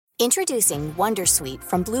Introducing Wondersuite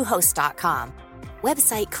from Bluehost.com.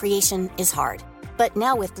 Website creation is hard, but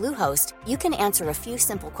now with Bluehost, you can answer a few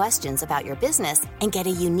simple questions about your business and get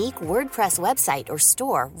a unique WordPress website or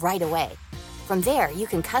store right away. From there, you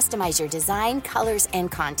can customize your design, colors,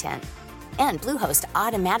 and content. And Bluehost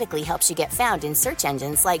automatically helps you get found in search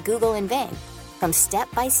engines like Google and Bing. From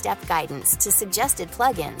step-by-step guidance to suggested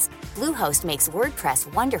plugins, Bluehost makes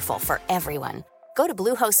WordPress wonderful for everyone. Go to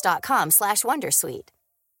bluehost.com/wondersuite.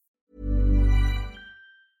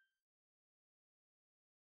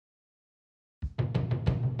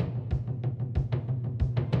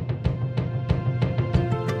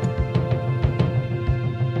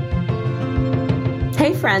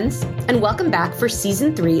 Hey friends, and welcome back for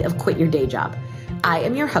Season 3 of Quit Your Day Job. I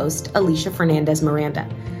am your host, Alicia Fernandez Miranda.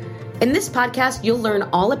 In this podcast, you'll learn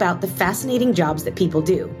all about the fascinating jobs that people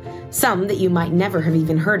do, some that you might never have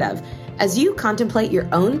even heard of, as you contemplate your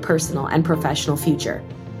own personal and professional future.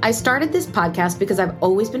 I started this podcast because I've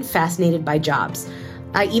always been fascinated by jobs.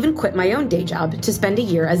 I even quit my own day job to spend a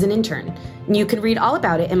year as an intern. You can read all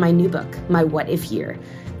about it in my new book, My What If Year.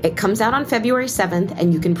 It comes out on February 7th,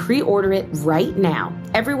 and you can pre-order it right now,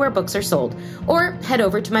 everywhere books are sold, or head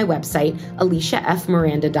over to my website,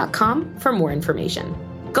 aliciafmiranda.com, for more information.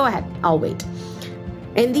 Go ahead, I'll wait.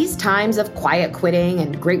 In these times of quiet quitting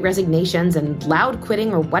and great resignations and loud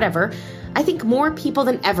quitting or whatever, I think more people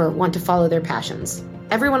than ever want to follow their passions.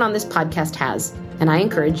 Everyone on this podcast has, and I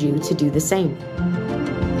encourage you to do the same.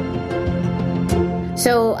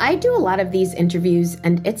 So I do a lot of these interviews,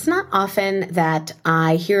 and it's not often that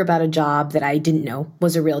I hear about a job that I didn't know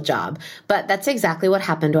was a real job, but that's exactly what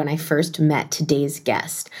happened when I first met today's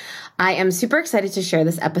guest. I am super excited to share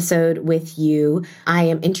this episode with you. I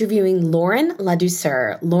am interviewing Lauren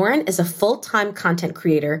Ladouceur. Lauren is a full-time content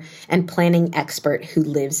creator and planning expert who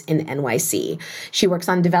lives in NYC. She works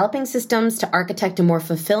on developing systems to architect a more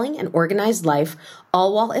fulfilling and organized life,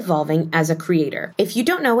 all while evolving as a creator. If you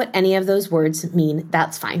don't know what any of those words mean,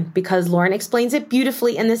 that's fine, because Lauren explains it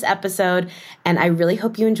beautifully in this episode, and I really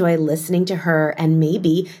hope you enjoy listening to her and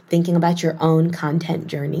maybe thinking about your own content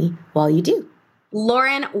journey while you do.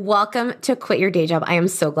 Lauren, welcome to Quit Your Day Job. I am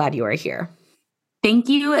so glad you are here. Thank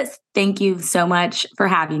you. Thank you so much for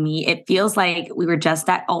having me. It feels like we were just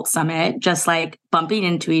at Alt Summit, just like bumping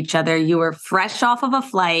into each other. You were fresh off of a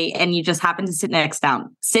flight and you just happened to sit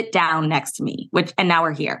down next to me, and now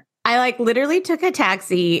we're here. I literally took a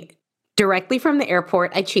taxi directly from the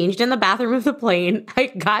airport. I changed in the bathroom of the plane. I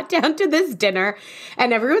got down to this dinner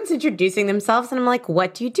and everyone's introducing themselves. And I'm like,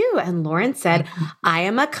 what do you do? And Lauren said, I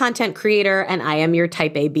am a content creator and I am your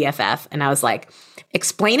type A BFF. And I was like,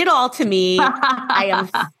 explain it all to me. I am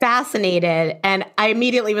fascinated. And I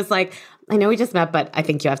immediately was like, I know we just met, but I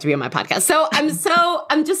think you have to be on my podcast. So I'm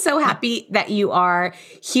just so happy that you are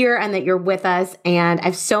here and that you're with us. And I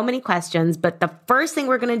have so many questions, but the first thing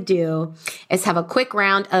we're going to do is have a quick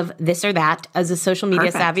round of this or that. As a social media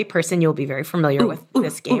savvy person, you'll be very familiar with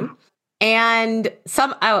this game. And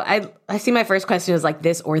I see my first question is like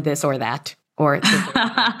this or that. Or it's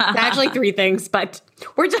actually three things, but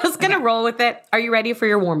we're just going to roll with it. Are you ready for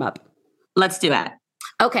your warm up? Let's do it.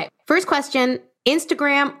 Okay. First question.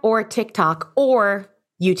 Instagram or TikTok or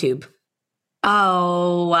YouTube?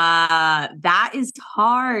 Oh, that is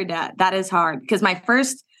hard. That is hard because my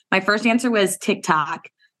first answer was TikTok,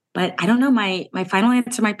 but I don't know. My final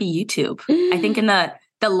answer might be YouTube. I think in the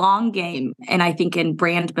long game, and I think in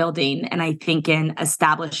brand building, and I think in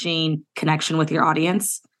establishing connection with your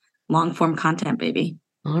audience, long form content, baby.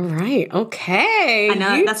 All right. Okay. I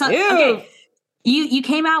know that's not okay. You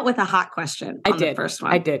came out with a hot question on the first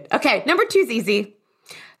one. I did. Okay, number 2 is easy.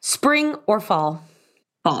 Spring or fall?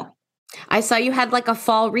 Fall. I saw you had like a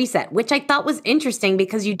fall reset, which I thought was interesting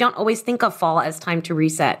because you don't always think of fall as time to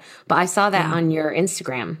reset. But I saw that on your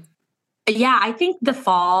Instagram. Yeah, I think the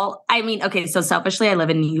fall, so selfishly, I live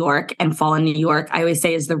in New York, and fall in New York, I always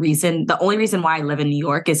say is the only reason why I live in New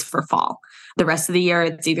York is for fall. The rest of the year,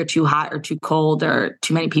 it's either too hot or too cold or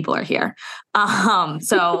too many people are here.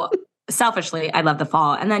 So selfishly, I love the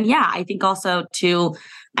fall. And then, I think also too,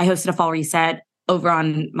 I hosted a fall reset over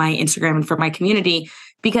on my Instagram and for my community,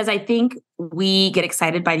 because I think we get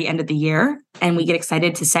excited by the end of the year and we get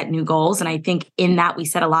excited to set new goals. And I think in that we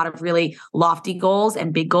set a lot of really lofty goals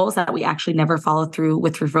and big goals that we actually never follow through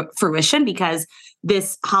with fruition, because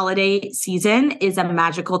this holiday season is a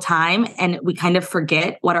magical time and we kind of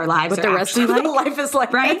forget what our lives are actually like. What the rest of life is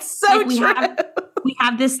like. Right? It's so true. We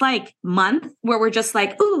have this month where we're just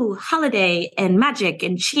ooh, holiday and magic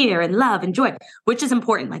and cheer and love and joy, which is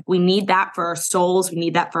important. We need that for our souls. We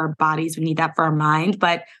need that for our bodies. We need that for our mind.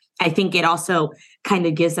 But I think it also kind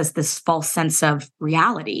of gives us this false sense of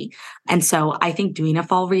reality. And so I think doing a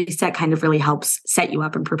fall reset kind of really helps set you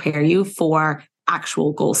up and prepare you for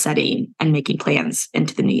actual goal setting and making plans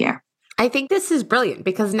into the new year. I think this is brilliant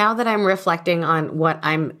because now that I'm reflecting on what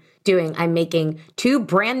I'm doing, I'm making 2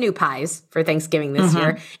 brand new pies for Thanksgiving this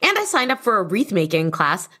year. And I signed up for a wreath making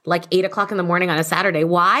class like 8:00 in the morning on a Saturday.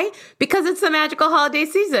 Why? Because it's the magical holiday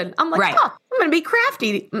season. I'm like, I'm going to be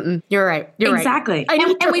crafty. You're right. You're exactly. right.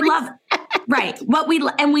 Exactly. And we love, right.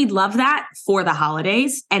 We love that for the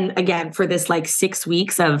holidays. And again, for this like 6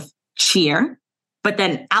 weeks of cheer, but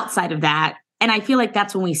then outside of that, and I feel like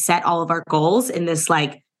that's when we set all of our goals in this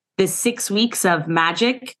 6 weeks of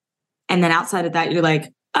magic. And then outside of that, you're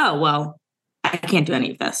like, oh, well, I can't do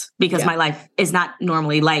any of this because my life is not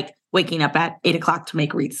normally like waking up at 8:00 to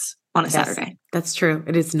make wreaths on a Saturday. That's true.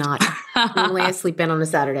 It is not. Normally I sleep in on a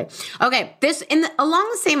Saturday. Okay. This along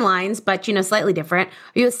the same lines, but slightly different.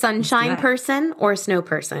 Are you a sunshine person or a snow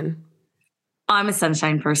person? I'm a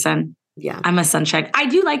sunshine person. Yeah. I'm a sunshine. I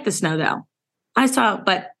do like the snow though.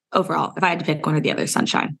 But overall, if I had to pick one or the other,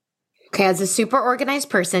 sunshine. Okay. As a super organized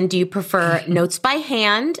person, do you prefer notes by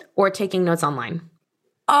hand or taking notes online?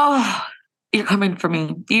 Oh, you're coming for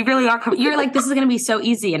me. You really are coming. You're like, this is going to be so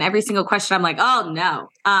easy. And every single question, I'm like, oh no.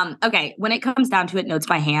 Okay. When it comes down to it, notes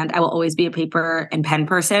by hand, I will always be a paper and pen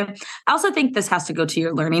person. I also think this has to go to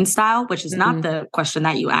your learning style, which is not the question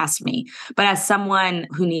that you asked me, but as someone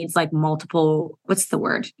who needs like multiple, what's the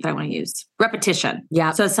word that I want to use? Repetition.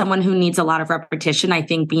 Yeah. So as someone who needs a lot of repetition, I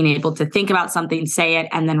think being able to think about something, say it,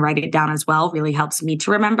 and then write it down as well really helps me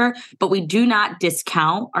to remember. But we do not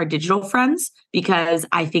discount our digital friends because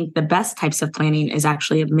I think the best types of planning is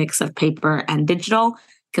actually a mix of paper and digital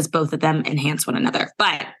because both of them enhance one another.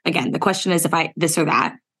 But again, the question is if I this or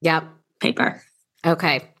that. Yep. Paper.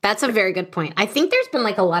 Okay. That's a very good point. I think there's been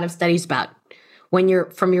like a lot of studies about when you're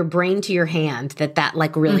from your brain to your hand that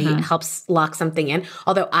like really helps lock something in.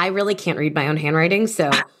 Although I really can't read my own handwriting. So,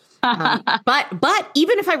 but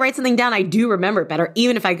even if I write something down, I do remember it better.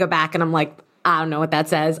 Even if I go back and I'm like, I don't know what that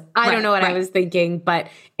says. I don't know what I was thinking, but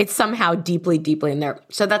it's somehow deeply, deeply in there.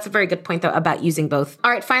 So that's a very good point, though, about using both.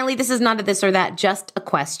 All right, finally, this is not a this or that, just a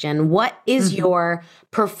question. What is your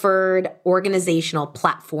preferred organizational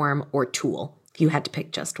platform or tool if you had to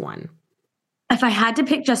pick just one? If I had to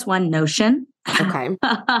pick just one, Notion. Okay.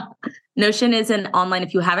 Notion is an online,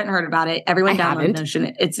 if you haven't heard about it, everyone download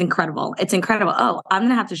Notion. It's incredible. It's incredible. Oh, I'm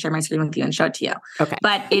going to have to share my screen with you and show it to you. Okay.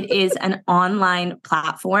 But it is an online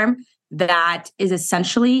platform that is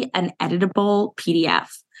essentially an editable PDF,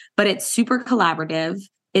 but it's super collaborative.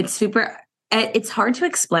 It's hard to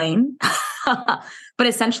explain, but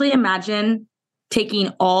essentially imagine taking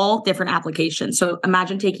all different applications. So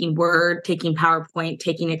imagine taking Word, taking PowerPoint,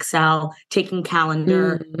 taking Excel, taking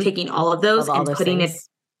Calendar, taking all of those and putting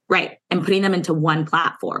putting them into one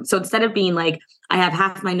platform. So instead of being like, I have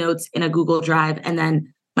half my notes in a Google Drive and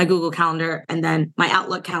then my Google Calendar and then my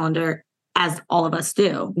Outlook calendar, as all of us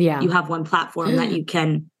do. Yeah. You have one platform that you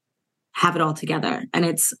can have it all together and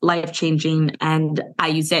it's life-changing. And I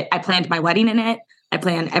use it. I planned my wedding in it. I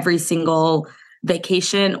plan every single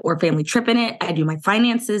vacation or family trip in it. I do my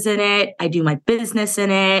finances in it. I do my business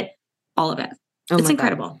in it, all of it. It's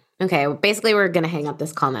incredible. God. Okay. Well, basically, we're going to hang up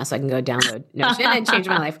this call now so I can go download Notion and change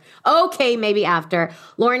my life. Okay. Maybe after.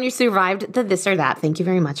 Lauren, you survived the this or that. Thank you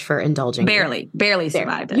very much for indulging. Barely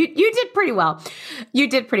survived it. You did pretty well. You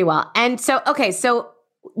did pretty well. And so, okay. So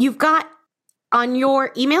you've got on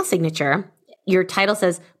your email signature, your title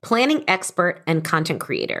says planning expert and content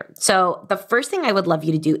creator. So the first thing I would love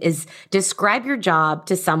you to do is describe your job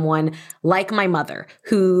to someone like my mother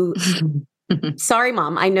who... Sorry,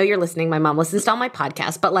 Mom. I know you're listening. My mom listens to all my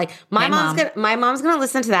podcasts, but like my mom's gonna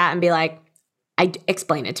listen to that and be like,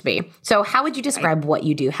 explain it to me. So how would you describe what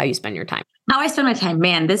you do, how you spend your time? How I spend my time,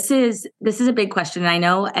 man, this is a big question. And I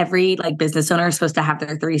know every like business owner is supposed to have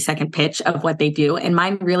their 30-second pitch of what they do. And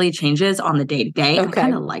mine really changes on the day to day. I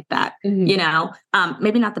kind of like that,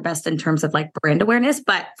 maybe not the best in terms of like brand awareness,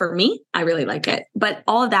 but for me, I really like it. But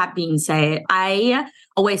all of that being said, I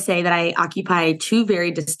always say that I occupy 2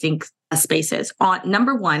 very distinct spaces.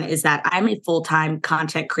 Number one is that I'm a full-time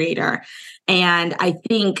content creator. And I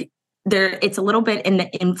think it's a little bit in the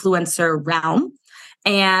influencer realm.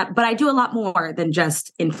 But I do a lot more than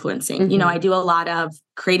just influencing. I do a lot of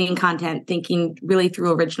creating content, thinking really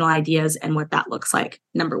through original ideas and what that looks like.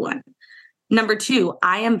 Number one. Number 2,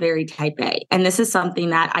 I am very type A. And this is something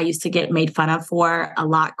that I used to get made fun of for a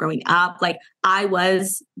lot growing up. Like I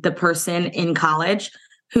was the person in college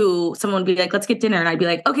who someone would be like, let's get dinner. And I'd be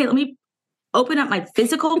like, okay, let me open up my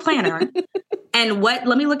physical planner and let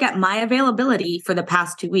me look at my availability for the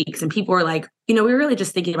past 2 weeks. And people were like, we were really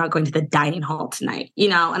just thinking about going to the dining hall tonight,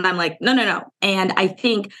 and I'm like, no. And I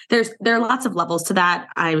think there are lots of levels to that.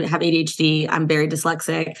 I have ADHD. I'm very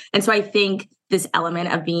dyslexic. And so I think this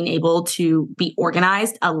element of being able to be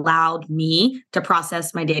organized allowed me to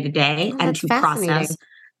process my day to day and to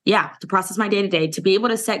process my day to day, to be able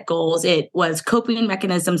to set goals. It was coping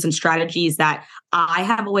mechanisms and strategies that I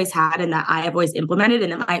have always had and that I have always implemented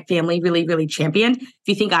and that my family really, really championed. If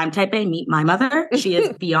you think I'm type A, meet my mother. She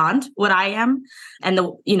is beyond what I am and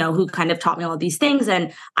who kind of taught me all of these things.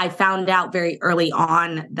 And I found out very early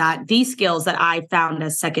on that these skills that I found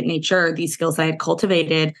as second nature, these skills that I had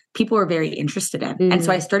cultivated, people were very interested in. And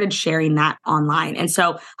so I started sharing that online. And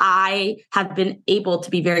so I have been able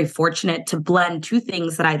to be very fortunate to blend two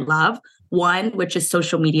things that I love. One, which is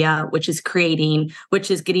social media, which is creating, which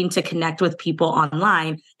is getting to connect with people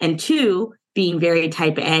online. And two, being very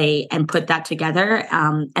type A and put that together.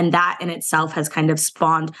 And that in itself has kind of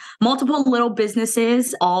spawned multiple little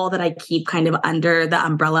businesses, all that I keep kind of under the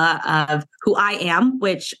umbrella of who I am,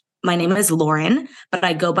 which my name is Lauren, but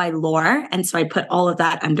I go by Lore. And so I put all of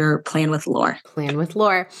that under Plan with Lore. Plan with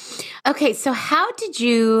Lore. Okay. So how did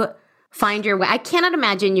you find your way? I cannot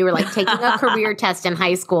imagine you were like taking a career test in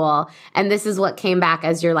high school and this is what came back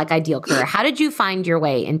as your like ideal career. How did you find your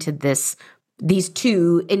way into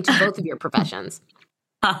into both of your professions?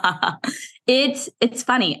 It's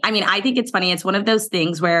funny. I mean, I think it's funny. It's one of those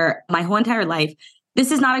things where my whole entire life,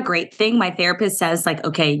 this is not a great thing. My therapist says like,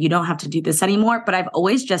 okay, you don't have to do this anymore, but I've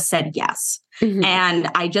always just said yes. Mm-hmm.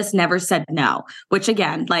 And I just never said no, which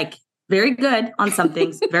again, like very good on some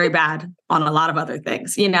things, very bad on a lot of other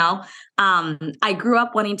things, I grew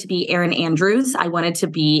up wanting to be Erin Andrews. I wanted to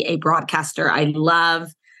be a broadcaster. I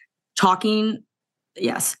love talking.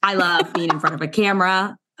 Yes, I love being in front of a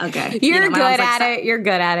camera. Okay. You're good at it. You're good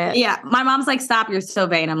at it. Yeah. My mom's like, stop, you're so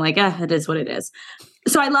vain. I'm like, it is what it is.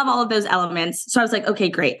 So I love all of those elements. So I was like, okay,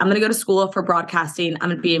 great. I'm going to go to school for broadcasting. I'm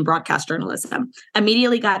going to be in broadcast journalism.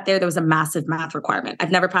 Immediately got there. There was a massive math requirement. I've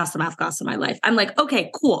never passed a math class in my life. I'm like, okay,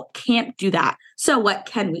 cool. Can't do that. So what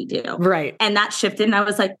can we do? Right. And that shifted. And I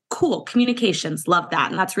was like, cool. Communications. Love that.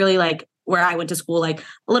 And that's really like where I went to school, like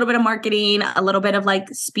a little bit of marketing, a little bit of like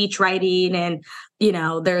speech writing. And,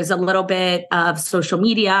 there's a little bit of social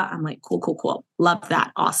media. I'm like, cool. Love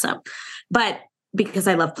that. Awesome. But because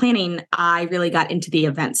I love planning, I really got into the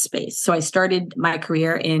event space. So I started my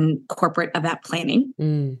career in corporate event planning.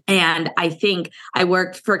 And I think I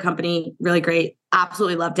worked for a company really great.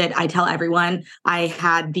 Absolutely loved it. I tell everyone I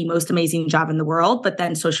had the most amazing job in the world, but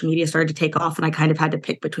then social media started to take off and I kind of had to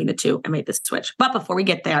pick between the two and made the switch. But before we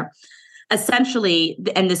get there, essentially,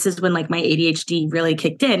 and this is when like my ADHD really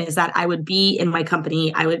kicked in, is that I would be in my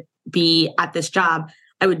company, I would be at this job,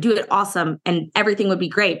 I would do it awesome and everything would be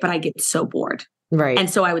great, but I get so bored. Right. And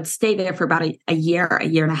so I would stay there for about a year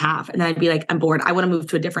and a half. And then I'd be like, I'm bored. I want to move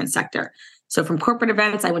to a different sector. So from corporate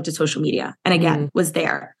events, I went to social media and again, was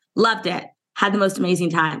there, loved it, had the most amazing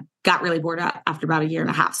time, got really bored after about a year and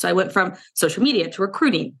a half. So I went from social media to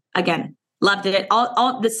recruiting. Again, loved it.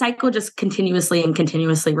 All the cycle just continuously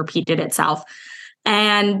repeated itself.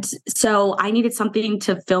 And so I needed something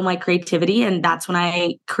to fill my creativity. And that's when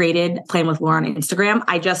I created Plan with Laura on Instagram.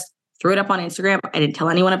 I just threw it up on Instagram. I didn't tell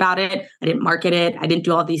anyone about it. I didn't market it. I didn't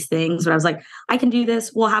do all these things, but I was like, I can do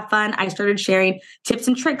this. We'll have fun. I started sharing tips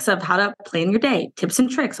and tricks of how to plan your day, tips and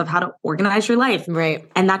tricks of how to organize your life. Right.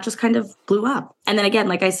 And that just kind of blew up. And then again,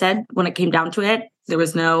 like I said, when it came down to it, there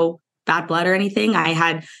was no bad blood or anything. I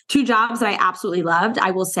had 2 jobs that I absolutely loved. I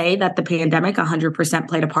will say that the pandemic 100%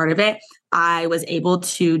 played a part of it. I was able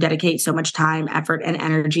to dedicate so much time, effort, and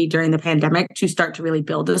energy during the pandemic to start to really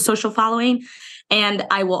build a social following. And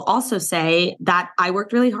I will also say that I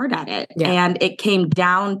worked really hard at it. Yeah. And it came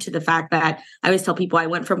down to the fact that I always tell people I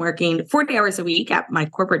went from working 40 hours a week at my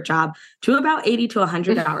corporate job to about 80 to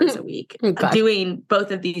 100 hours a week doing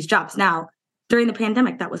both of these jobs. Now, during the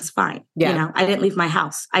pandemic, that was fine. Yeah. I didn't leave my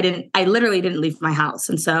house. I literally didn't leave my house.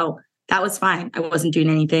 And so that was fine. I wasn't doing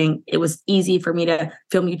anything. It was easy for me to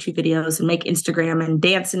film YouTube videos and make Instagram and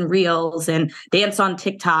dance in reels and dance on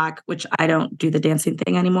TikTok, which I don't do the dancing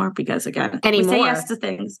thing anymore because we say yes to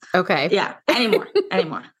things. Okay. Yeah.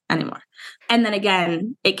 Anymore. And then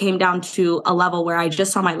again, it came down to a level where I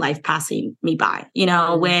just saw my life passing me by,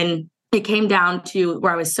 when it came down to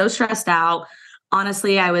where I was so stressed out.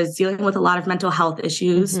 Honestly, I was dealing with a lot of mental health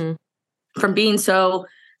issues from being so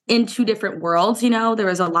in 2 different worlds. There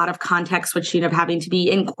was a lot of context switching of having to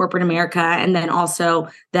be in corporate America and then also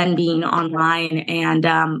then being online. And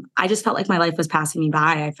I just felt like my life was passing me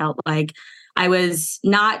by. I felt like I was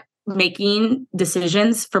not making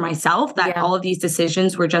decisions for myself, that all of these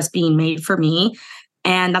decisions were just being made for me.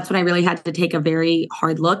 And that's when I really had to take a very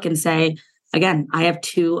hard look and say, again, I have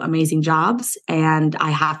two amazing jobs and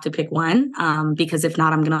I have to pick one because if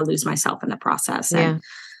not, I'm going to lose myself in the process. And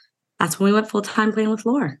that's when we went full-time playing with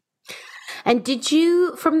lore. And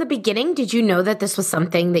from the beginning, did you know that this was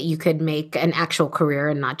something that you could make an actual career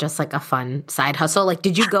and not just like a fun side hustle? Like,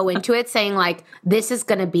 did you go into it saying like, this is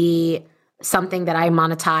going to be something that I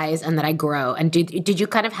monetize and that I grow? And did you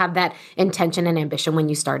kind of have that intention and ambition when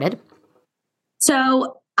you started?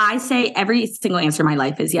 So I say every single answer in my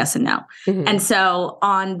life is yes and no. Mm-hmm. And so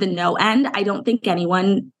on the no end, I don't think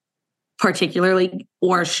anyone particularly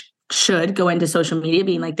or should go into social media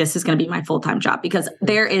being like, this is going to be my full-time job, because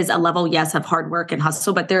there is a level, yes, of hard work and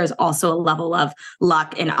hustle, but there is also a level of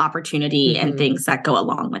luck and opportunity and things that go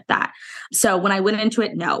along with that. So when I went into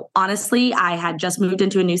it, no, honestly, I had just moved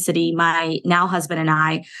into a new city. My now husband and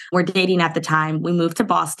I were dating at the time. We moved to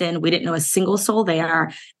Boston. We didn't know a single soul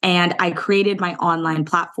there. And I created my online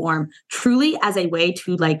platform truly as a way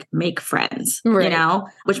to like make friends, you know,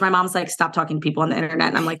 which my mom's like, stop talking to people on the internet.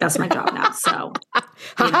 And I'm like, that's my job now. So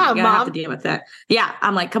you know, you're gonna have to deal with it. Yeah.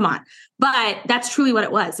 I'm like, come on. But that's truly what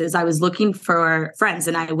it was, is I was looking for friends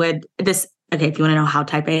and I would okay, if you want to know how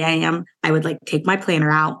type A I am, I would like take my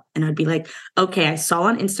planner out and I'd be like, okay, I saw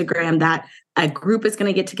on Instagram that a group is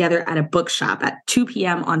going to get together at a bookshop at 2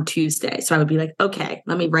 p.m. on Tuesday. So I would be like, okay,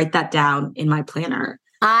 let me write that down in my planner.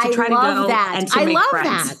 I love that. I love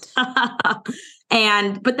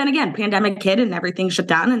that. But then again, pandemic hit and everything shut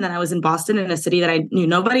down. And then I was in Boston, in a city that I knew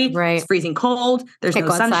nobody. Right. It's freezing cold. There's no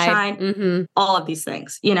sunshine, all of these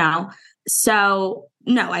things, you know? So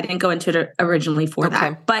no, I didn't go into it originally for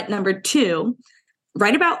that. But number two,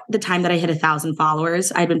 right about the time that I hit 1,000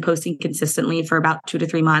 followers, I'd been posting consistently for about 2 to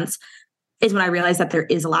 3 months, is when I realized that there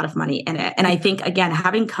is a lot of money in it. And I think, again,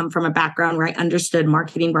 having come from a background where I understood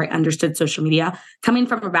marketing, where I understood social media, coming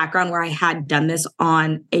from a background where I had done this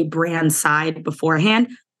on a brand side beforehand,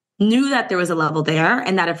 knew that there was a level there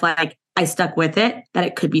and that if like I stuck with it, that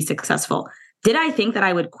it could be successful. Did I think that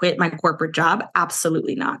I would quit my corporate job?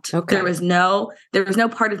 Absolutely not. Okay. There was no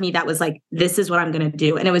part of me that was like, this is what I'm going to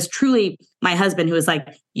do. And it was truly my husband who was like,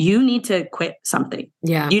 you need to quit something.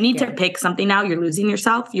 Yeah. You need to pick something now. You're losing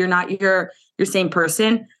yourself. You're not your same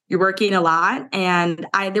person. You're working a lot. And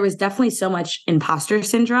there was definitely so much imposter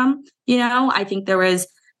syndrome. You know, I think there was,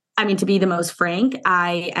 to be the most frank,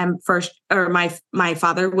 I am my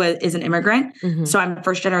father is an immigrant. Mm-hmm. So I'm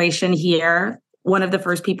first generation here. One of the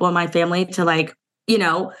first people in my family to like, you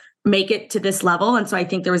know, make it to this level. And so I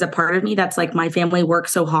think there was a part of me that's like, my family worked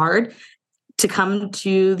so hard to come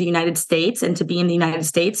to the United States and to be in the United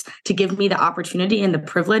States, to give me the opportunity and the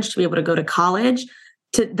privilege to be able to go to college,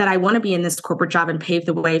 that I want to be in this corporate job and pave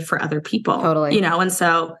the way for other people. Totally. You know, and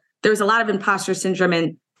so there was a lot of imposter syndrome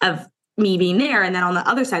and of me being there. And then on the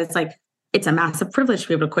other side, it's like, it's a massive privilege to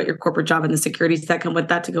be able to quit your corporate job and the securities that come with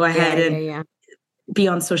that to go ahead and be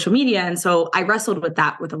on social media. And so I wrestled with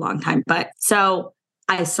that with a long time. But so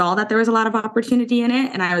I saw that there was a lot of opportunity in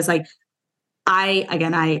it. And I was like, I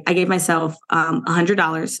gave myself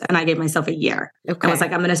 $100 and I gave myself a year. Okay. I was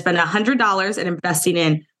like, I'm going to spend $100 and investing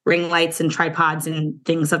in ring lights and tripods and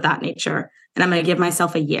things of that nature. And I'm going to give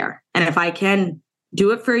myself a year. And if I can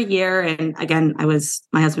do it for a year, and again,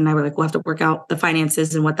 my husband and I were like, we'll have to work out the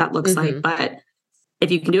finances and what that looks like. But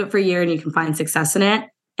if you can do it for a year and you can find success in it,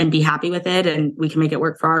 and be happy with it, and we can make it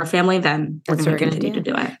work for our family, then we're going to continue to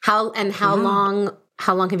do it. How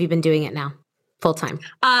long have you been doing it now? Full time?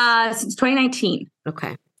 Since 2019.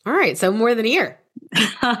 Okay. All right. So more than a year.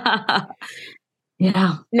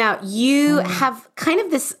 Yeah. Now you have kind of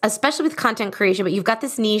this, especially with content creation, but you've got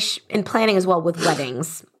this niche in planning as well with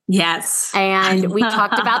weddings. Yes. And we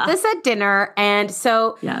talked about this at dinner. And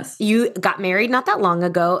so you got married not that long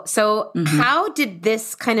ago. So how did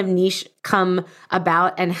this kind of niche come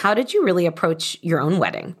about, and how did you really approach your own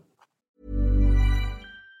wedding?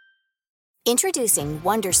 Introducing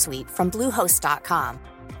Wondersuite from Bluehost.com.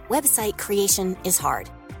 Website creation is hard,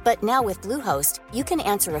 but now with Bluehost, you can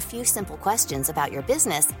answer a few simple questions about your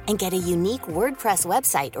business and get a unique WordPress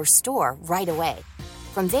website or store right away.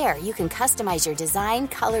 From there, you can customize your design,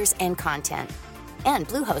 colors, and content. And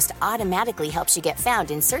Bluehost automatically helps you get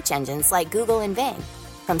found in search engines like Google and Bing.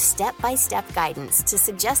 From step-by-step guidance to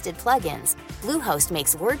suggested plugins, Bluehost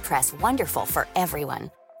makes WordPress wonderful for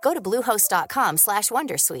everyone. Go to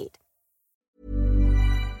bluehost.com/wondersuite.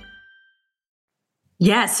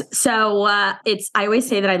 Yes. So I always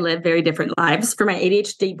say that I live very different lives. For my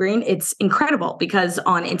ADHD brain, it's incredible because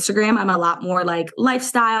on Instagram, I'm a lot more like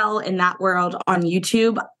lifestyle in that world. On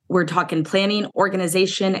YouTube, we're talking planning,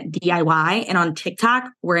 organization, DIY, and on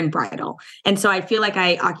TikTok, we're in bridal. And so I feel like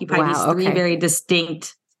I occupy these three very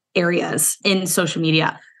distinct areas in social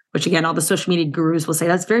media, which again, all the social media gurus will say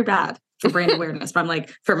that's very bad for brand awareness. But I'm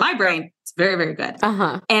like, for my brain, it's very, very good.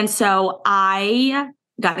 And so I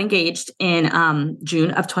got engaged in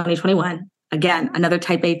June of 2021. Again, another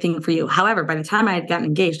type A thing for you. However, by the time I had gotten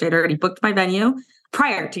engaged, I'd already booked my venue.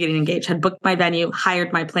 Prior to getting engaged, had booked my venue,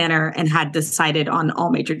 hired my planner, and had decided on all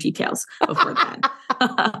major details before then.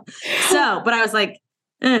 But I was like,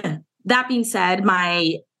 that being said,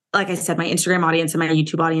 like I said, my Instagram audience and my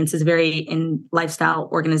YouTube audience is very in lifestyle,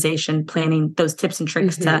 organization, planning, those tips and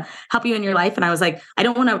tricks to help you in your life. And I was like, I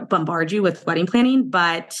don't want to bombard you with wedding planning,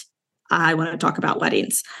 but I want to talk about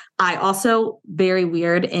weddings. I also, very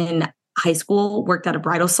weird, in high school, worked at a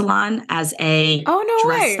bridal salon as a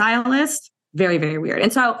dress stylist. Very, very weird.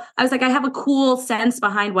 And so I was like, I have a cool sense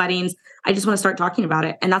behind weddings. I just want to start talking about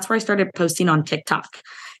it. And that's where I started posting on TikTok.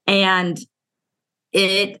 And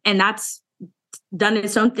that's done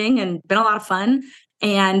its own thing and been a lot of fun.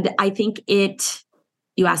 And I think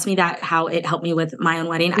you asked me that, how it helped me with my own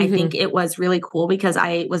wedding. I think it was really cool because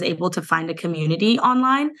I was able to find a community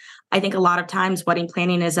online. I think a lot of times wedding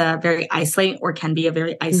planning is a very isolating, or can be a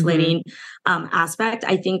very isolating aspect.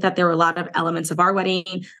 I think that there were a lot of elements of our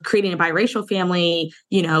wedding, creating a biracial family,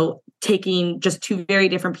 taking just two very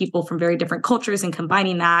different people from very different cultures and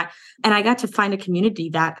combining that. And I got to find a community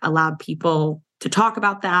that allowed people to talk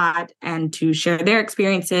about that and to share their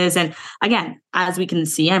experiences. And again, as we can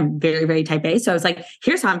see, I'm very, very type A. So I was like,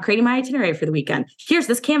 here's how I'm creating my itinerary for the weekend. Here's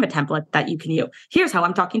this Canva template that you can use. Here's how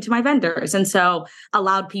I'm talking to my vendors. And so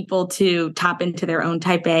allowed people to tap into their own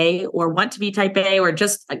type A, or want to be type A, or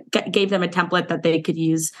just gave them a template that they could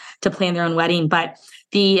use to plan their own wedding. But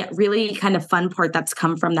the really kind of fun part that's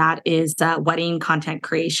come from that is wedding content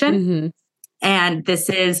creation. And this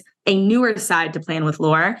is a newer side to Plan with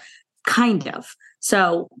Laura. Kind of.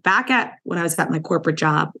 So back when I was at my corporate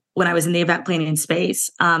job, when I was in the event planning space,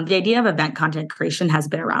 the idea of event content creation has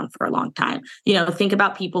been around for a long time. Think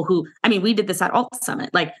about people we did this at Alt Summit.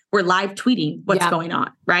 Like, we're live tweeting what's going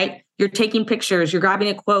on, right? You're taking pictures, you're grabbing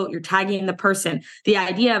a quote, you're tagging the person. The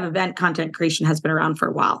idea of event content creation has been around for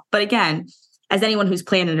a while. But again, as anyone who's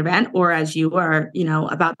planned an event, or as you are,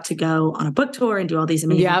 about to go on a book tour and do all these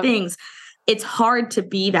amazing things, it's hard to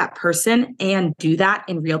be that person and do that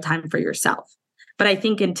in real time for yourself. But I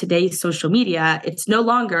think in today's social media, it's no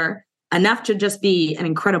longer enough to just be an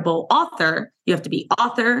incredible author. You have to be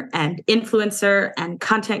author and influencer and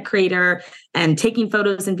content creator and taking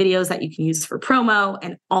photos and videos that you can use for promo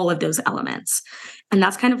and all of those elements. And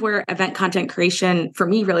that's kind of where event content creation for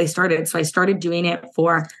me really started. So I started doing it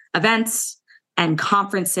for events and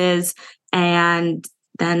conferences. And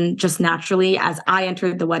then just naturally, as I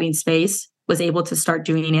entered the wedding space, was able to start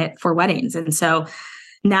doing it for weddings. And so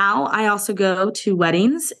now I also go to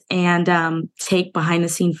weddings and take behind the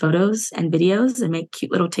scene photos and videos and make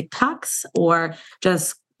cute little TikToks, or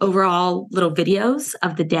just overall little videos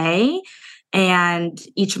of the day. And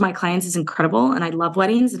each of my clients is incredible, and I love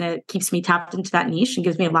weddings, and it keeps me tapped into that niche and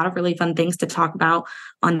gives me a lot of really fun things to talk about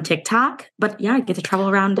on TikTok. But yeah, I get to travel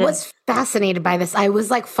around. I was fascinated by this. I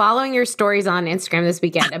was like following your stories on Instagram this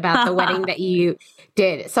weekend about the wedding that you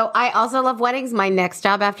did. So I also love weddings. My next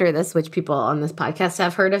job after this, which people on this podcast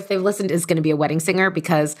have heard if they've listened, is going to be a wedding singer,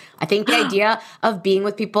 because I think the idea of being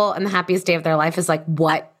with people on the happiest day of their life is like,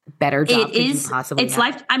 what better job could you possibly have?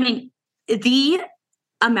 Life.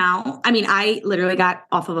 I literally got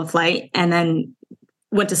off of a flight and then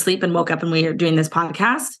went to sleep and woke up and we were doing this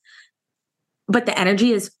podcast. But the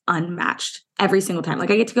energy is unmatched every single time.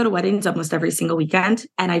 Like, I get to go to weddings almost every single weekend,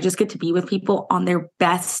 and I just get to be with people on their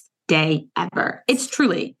best day ever. It's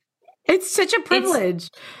such a privilege.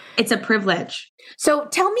 It's a privilege. So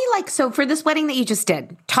tell me, so for this wedding that you just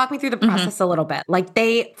did, talk me through the process a little bit. Like,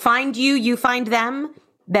 they find you, you find them.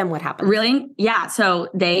 Then what happens? Really? Yeah. So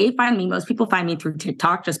they find me. Most people find me through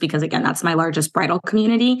TikTok, just because, again, that's my largest bridal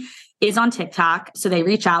community is on TikTok. So they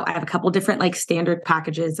reach out. I have a couple different standard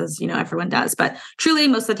packages, as everyone does, but truly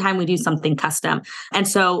most of the time we do something custom. And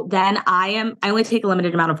so then I only take a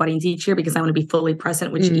limited amount of weddings each year because I want to be fully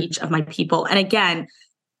present with each of my people. And again,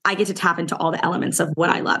 I get to tap into all the elements of what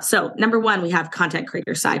I love. So number one, we have content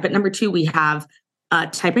creator side, but number two, we have a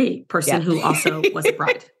type A person who also was a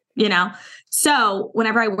bride. So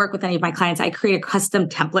whenever I work with any of my clients, I create a custom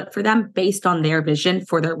template for them based on their vision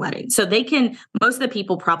for their wedding. So most of the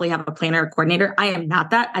people probably have a planner or coordinator. I am not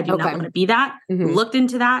that. I do not want to be that. Looked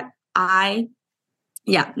into that. Not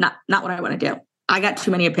what I want to do. I got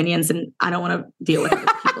too many opinions and I don't want to deal with other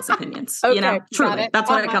people's opinions. Okay, truly, that's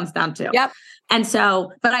what it comes down to. Yep. And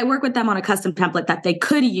so, but I work with them on a custom template that they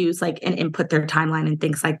could use like and input their timeline and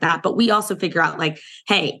things like that. But we also figure out like,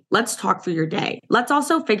 hey, let's talk through your day. Let's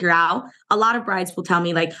also figure out, a lot of brides will tell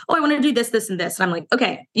me like, oh, I want to do this, this, and this. And I'm like,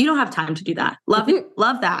 okay, you don't have time to do that.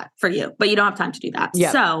 Love that for you, but you don't have time to do that.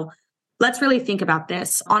 Yep. So let's really think about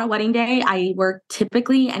this. On a wedding day, I work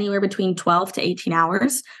typically anywhere between 12 to 18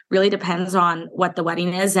 hours. Really depends on what the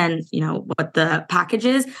wedding is and, what the package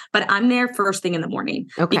is. But I'm there first thing in the morning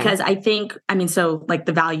because I think, so like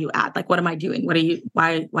the value add, like, what am I doing?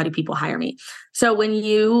 Why do people hire me? So when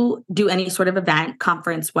you do any sort of event,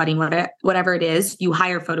 conference, wedding, whatever it is, you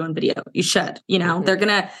hire photo and video. You should, they're going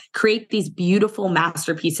to create these beautiful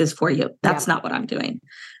masterpieces for you. That's not what I'm doing.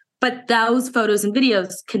 But those photos and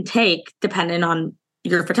videos can take, depending on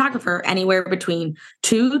your photographer, anywhere between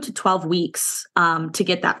 2 to 12 weeks to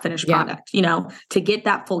get that finished product, to get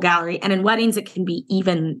that full gallery. And in weddings, it can be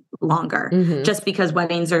even longer just because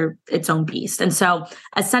weddings are its own beast. And so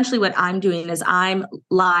essentially what I'm doing is I'm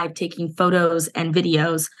live taking photos and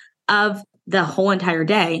videos of the whole entire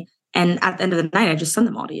day. And at the end of the night, I just send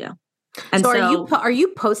them all to you. And so are you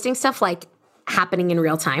posting stuff like happening in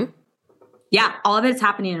real time? Yeah, all of it's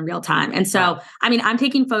happening in real time. And so, I'm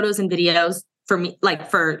taking photos and videos for me, like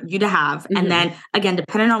for you to have. And then again,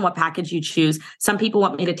 depending on what package you choose, some people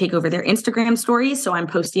want me to take over their Instagram stories. So I'm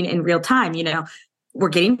posting in real time, we're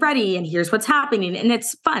getting ready and here's what's happening. And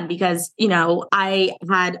it's fun because, I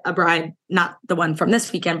had a bride, not the one from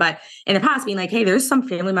this weekend, but in the past being like, hey, there's some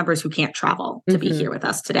family members who can't travel to be here with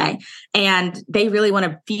us today. And they really want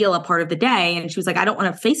to feel a part of the day. And she was like, I don't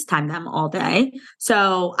want to FaceTime them all day.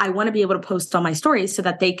 So I want to be able to post all my stories so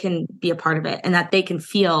that they can be a part of it and that they can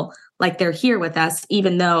feel like they're here with us,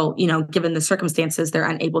 even though, given the circumstances, they're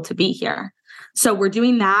unable to be here. So we're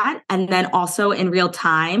doing that. And then also in real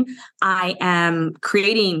time, I am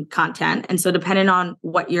creating content. And so depending on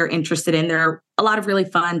what you're interested in, there are a lot of really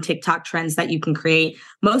fun TikTok trends that you can create.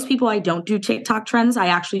 Most people, I don't do TikTok trends. I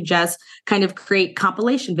actually just kind of create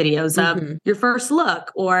compilation videos of your first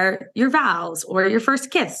look or your vows or your first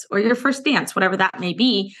kiss or your first dance, whatever that may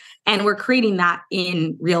be. And we're creating that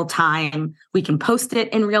in real time. We can post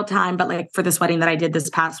it in real time. But like for this wedding that I did this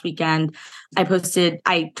past weekend,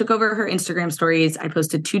 I took over her Instagram stories. I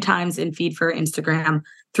posted 2 times in feed for her Instagram,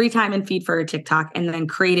 3 times in feed for her TikTok, and then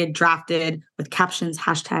drafted with captions,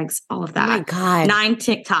 hashtags, all of that. Oh my God. 9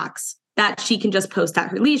 TikToks that she can just post at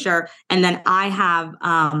her leisure. And then I have,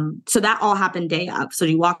 so that all happened day of. So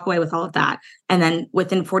you walk away with all of that. And then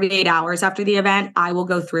within 48 hours after the event, I will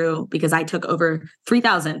go through, because I took over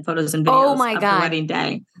 3,000 photos and videos of the wedding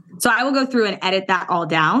day. So I will go through and edit that all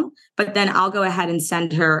down, but then I'll go ahead and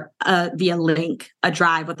send her via link, a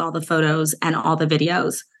drive with all the photos and all the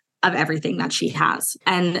videos of everything that she has.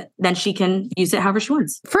 And then she can use it however she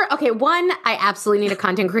wants. One, I absolutely need a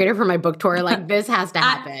content creator for my book tour. Like this has to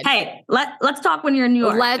happen. Hey, let's talk when you're in New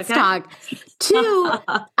York. Let's talk. 2,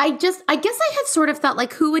 I guess I had sort of thought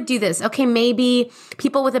like, who would do this? Okay, maybe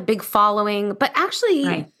people with a big following, but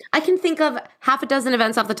actually I can think of half a dozen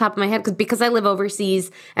events off the top of my head because I live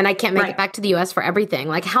overseas and I can't make it back to the US for everything.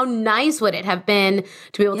 Like how nice would it have been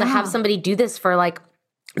to be able to have somebody do this for like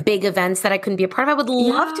big events that I couldn't be a part of? I would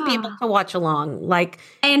love to be able to watch along.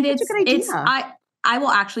 And I will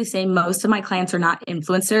actually say most of my clients are not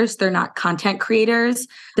influencers. They're not content creators.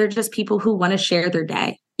 They're just people who want to share their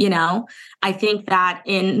day. I think that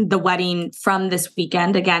in the wedding from this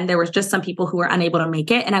weekend, again, there was just some people who were unable to make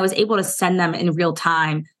it. And I was able to send them in real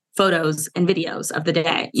time photos and videos of the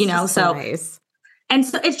day, so nice. And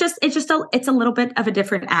so it's a little bit of a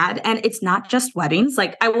different ad. And it's not just weddings.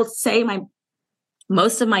 Like I will say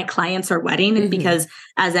most of my clients are wedding because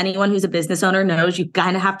as anyone who's a business owner knows, you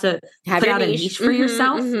kind of have to put out a niche for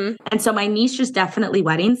yourself. And so my niche is definitely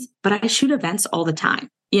weddings, but I shoot events all the time.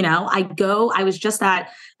 I was just at,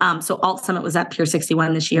 so Alt Summit was at Pier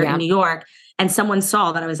 61 this year in New York. And someone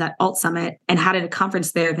saw that I was at Alt Summit and had a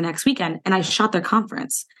conference there the next weekend. And I shot their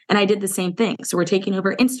conference and I did the same thing. So we're taking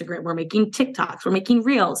over Instagram. We're making TikToks. We're making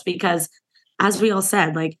Reels because as we all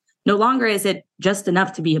said, like, no longer is it just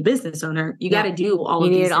enough to be a business owner. You got to do all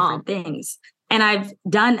of these different things. And I've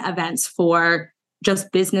done events for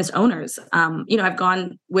just business owners. I've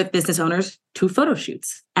gone with business owners to photo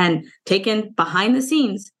shoots and taken behind the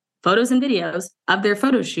scenes photos and videos of their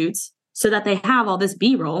photo shoots so that they have all this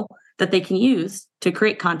B-roll that they can use to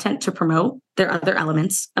create content to promote their other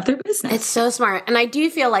elements of their business. It's so smart. And I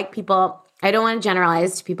do feel like people, I don't want to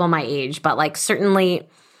generalize to people my age, but like certainly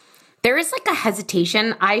there is like a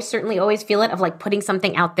hesitation. I certainly always feel it of like putting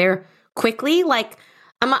something out there quickly. Like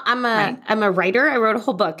I'm a writer. I wrote a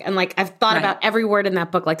whole book and like I've thought about every word in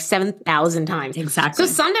that book like 7,000 times. Exactly.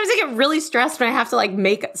 So sometimes I get really stressed when I have to like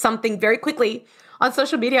make something very quickly on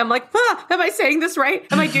social media. I'm like, am I saying this right?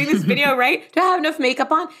 Am I doing this video right? Do I have enough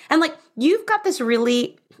makeup on? And like, you've got this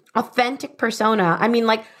really authentic persona. I mean,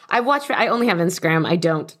 like I only have Instagram. I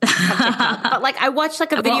don't have TikTok, but like I watched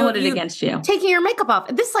like a video of you against you taking your makeup off.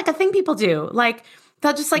 This is like a thing people do. Like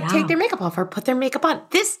they'll just like take their makeup off or put their makeup on.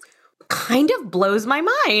 This kind of blows my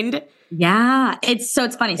mind. Yeah, it's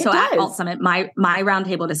funny. So at Alt Summit, my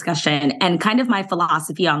roundtable discussion and kind of my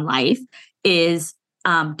philosophy on life is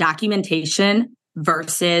documentation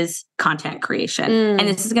versus content creation. And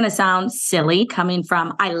this is going to sound silly coming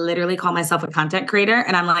from, I literally call myself a content creator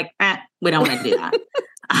and I'm like, we don't want to do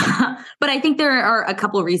that. But I think there are a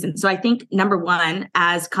couple of reasons. So I think number one,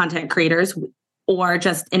 as content creators, or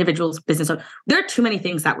just individuals, business owners, there are too many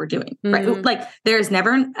things that we're doing, right? Like there's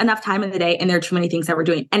never enough time in the day and there are too many things that we're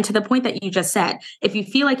doing. And to the point that you just said, if you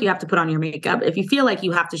feel like you have to put on your makeup, if you feel like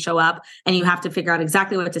you have to show up and you have to figure out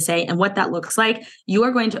exactly what to say and what that looks like, you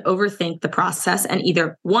are going to overthink the process and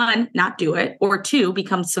either one, not do it, or two,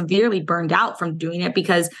 become severely burned out from doing it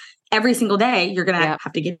because every single day, you're going to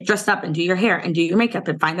have to get dressed up and do your hair and do your makeup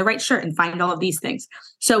and find the right shirt and find all of these things.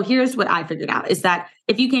 So here's what I figured out is that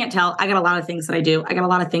if you can't tell, I got a lot of things that I do. I got a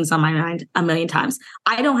lot of things on my mind a million times.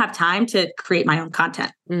 I don't have time to create my own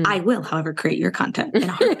content. I will, however, create your content in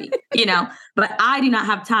a heartbeat, but I do not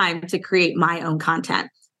have time to create my own content.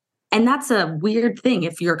 And that's a weird thing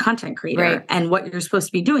if you're a content creator and what you're supposed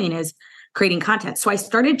to be doing is creating content. So I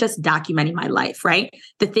started just documenting my life, right?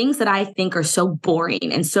 The things that I think are so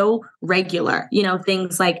boring and so regular,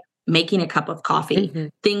 things like making a cup of coffee,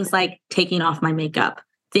 things like taking off my makeup,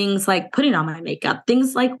 things like putting on my makeup,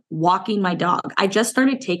 things like walking my dog. I just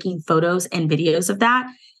started taking photos and videos of that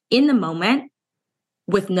in the moment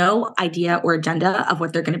with no idea or agenda of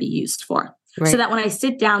what they're going to be used for. So that when I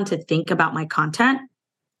sit down to think about my content,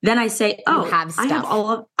 then I say, I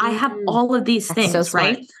have all of these things,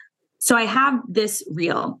 right? So I have this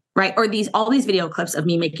reel, right? Or all these video clips of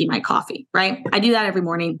me making my coffee, right? I do that every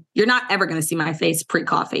morning. You're not ever going to see my face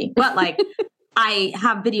pre-coffee, but like I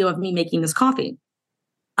have video of me making this coffee.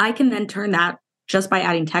 I can then turn that just by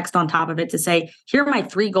adding text on top of it to say, here are my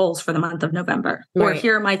 3 goals for the month of November, or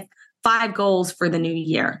here are my 5 goals for the new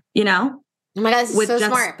year, Oh my God, this is so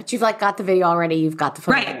smart. But you've like got the video already. You've got the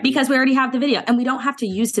photo. Right. Because we already have the video and we don't have to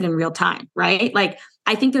use it in real time. Right. Like,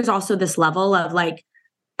 I think there's also this level of like,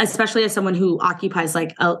 especially as someone who occupies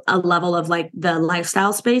like a level of like the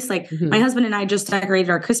lifestyle space. Like my husband and I just decorated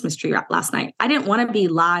our Christmas tree last night. I didn't want to be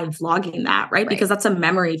live vlogging that, right? Because that's a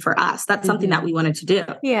memory for us. That's something that we wanted to do.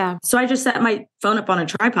 Yeah. So I just set my phone up on a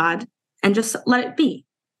tripod and just let it be.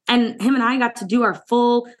 And him and I got to do we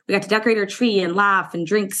got to decorate our tree and laugh and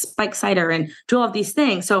drink spiked cider and do all of these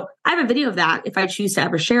things. So I have a video of that if I choose to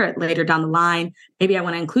ever share it later down the line. Maybe I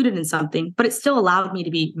want to include it in something, but it still allowed me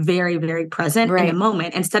to be very, very present in the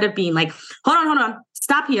moment instead of being like, hold on,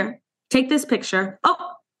 stop here, take this picture.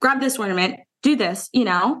 Oh, grab this ornament, do this,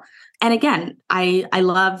 And again, I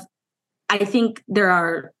think there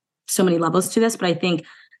are so many levels to this, but I think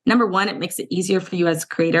number one, it makes it easier for you as a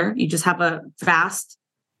creator. You just have a vast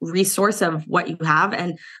resource of what you have.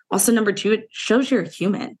 And also number two, it shows you're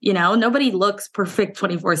human, nobody looks perfect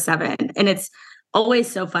 24/7. And it's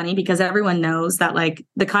always so funny because everyone knows that like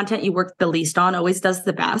the content you work the least on always does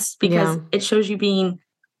the best because it shows you being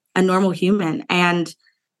a normal human. And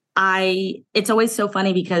it's always so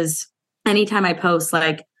funny because anytime I post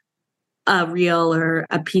like a reel or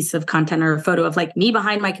a piece of content or a photo of like me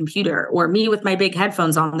behind my computer or me with my big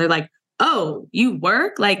headphones on, they're like, oh, you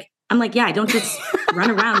work? Like, I'm like, yeah, I don't just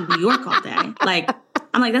run around New York all day. Like,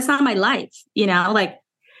 I'm like, that's not my life, like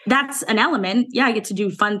that's an element. Yeah, I get to do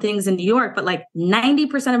fun things in New York, but like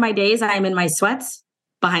 90% of my days I am in my sweats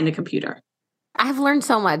behind the computer. I've learned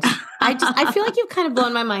so much. I feel like you've kind of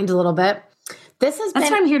blown my mind a little bit. That's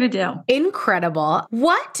what I'm here to do. Incredible.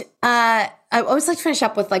 I always like to finish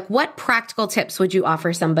up with like, what practical tips would you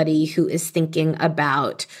offer somebody who is thinking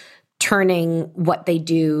about turning what they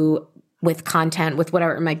do with content, with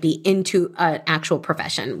whatever it might be, into an actual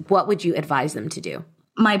profession? What would you advise them to do?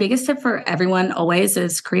 My biggest tip for everyone always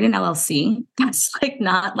is create an LLC. That's like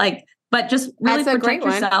not like, but just really protect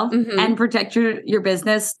yourself and protect your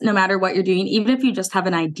business no matter what you're doing. Even if you just have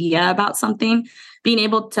an idea about something, being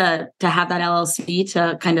able to have that LLC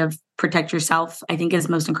to kind of protect yourself, I think is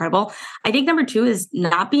most incredible. I think number two is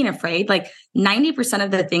not being afraid. Like 90%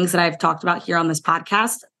 of the things that I've talked about here on this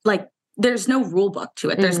podcast, like there's no rule book to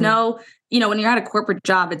it. There's no, when you're at a corporate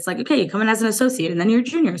job, it's like, okay, you come in as an associate and then you're a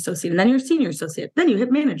junior associate and then you're a senior associate, then you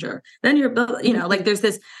hit manager, then you're, like there's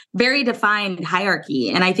this very defined hierarchy.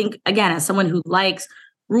 And I think, again, as someone who likes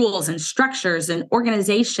rules and structures and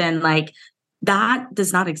organization, like that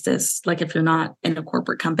does not exist, like if you're not in a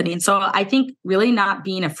corporate company. And so I think really not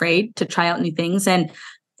being afraid to try out new things. And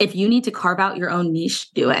if you need to carve out your own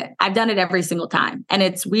niche, do it. I've done it every single time. And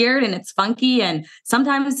it's weird and it's funky. And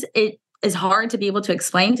sometimes it is hard to be able to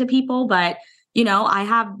explain to people. But, I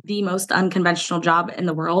have the most unconventional job in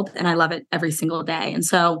the world and I love it every single day. And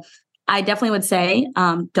so I definitely would say,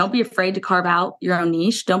 don't be afraid to carve out your own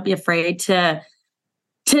niche. Don't be afraid to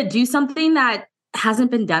do something that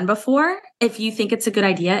hasn't been done before. If you think it's a good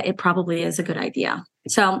idea, it probably is a good idea.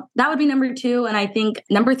 So that would be number 2. And I think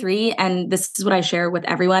number 3, and this is what I share with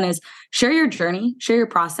everyone, is share your journey, share your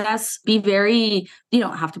process, you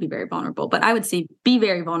don't have to be very vulnerable, but I would say be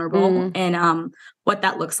very vulnerable in what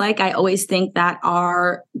that looks like. I always think that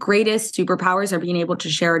our greatest superpowers are being able to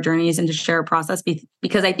share our journeys and to share a process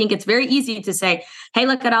because I think it's very easy to say, hey,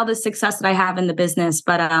 look at all this success that I have in the business.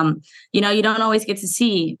 But, you don't always get to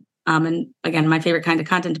see. And again, my favorite kind of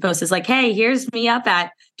content to post is like, hey, here's me up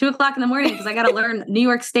at 2:00 in the morning because I got to learn New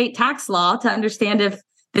York State tax law to understand if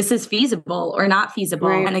this is feasible or not feasible.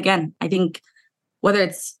 Right. And again, I think whether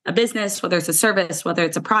it's a business, whether it's a service, whether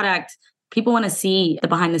it's a product, people want to see the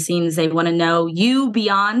behind the scenes. They want to know you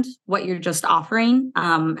beyond what you're just offering.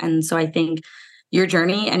 And so I think your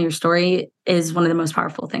journey and your story is one of the most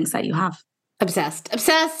powerful things that you have. Obsessed,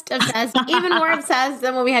 even more obsessed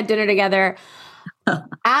than when we had dinner together.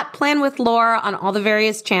 At Plan with Laura on all the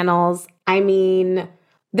various channels. I mean,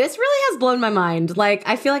 this really has blown my mind. Like,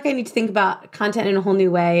 I feel like I need to think about content in a whole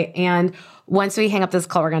new way. And once we hang up this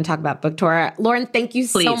call, we're going to talk about book tour. Lauren, thank you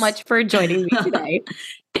so much for joining me today.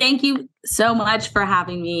 Thank you so much for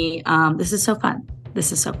having me. This is so fun.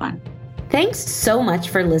 Thanks so much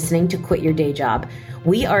for listening to Quit Your Day Job.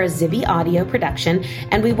 We are a Zibby audio production,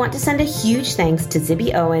 and we want to send a huge thanks to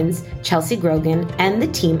Zibby Owens, Chelsea Grogan, and the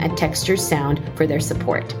team at Texture Sound for their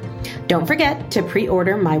support. Don't forget to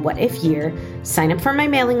pre-order my What If Year, sign up for my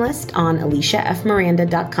mailing list on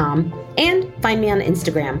AliciaFMiranda.com, and find me on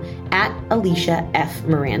Instagram at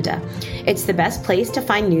AliciaFMiranda. It's the best place to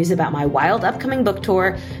find news about my wild upcoming book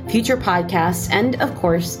tour, future podcasts, and of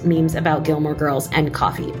course, memes about Gilmore Girls and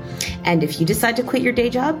coffee. And if you decide to quit your day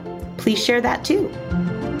job, please share that too.